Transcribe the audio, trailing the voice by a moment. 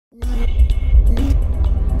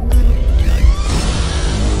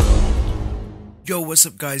Yo, what's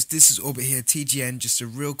up guys, this is Orbit here, TGN, just a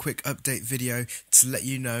real quick update video to let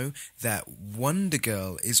you know that Wonder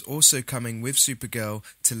Girl is also coming with Supergirl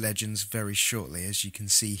to Legends very shortly, as you can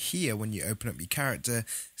see here when you open up your character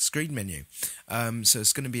screen menu. So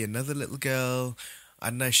it's going to be another little girl. I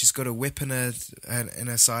don't know, she's got a whip in her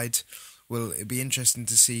side. Well, it'd be interesting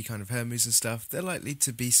to see kind of her moves and stuff. They're likely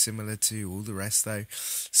to be similar to all the rest though.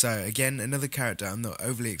 So again, another character I'm not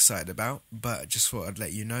overly excited about, but I just thought I'd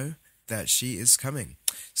let you know that she is coming.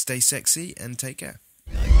 Stay sexy and take care.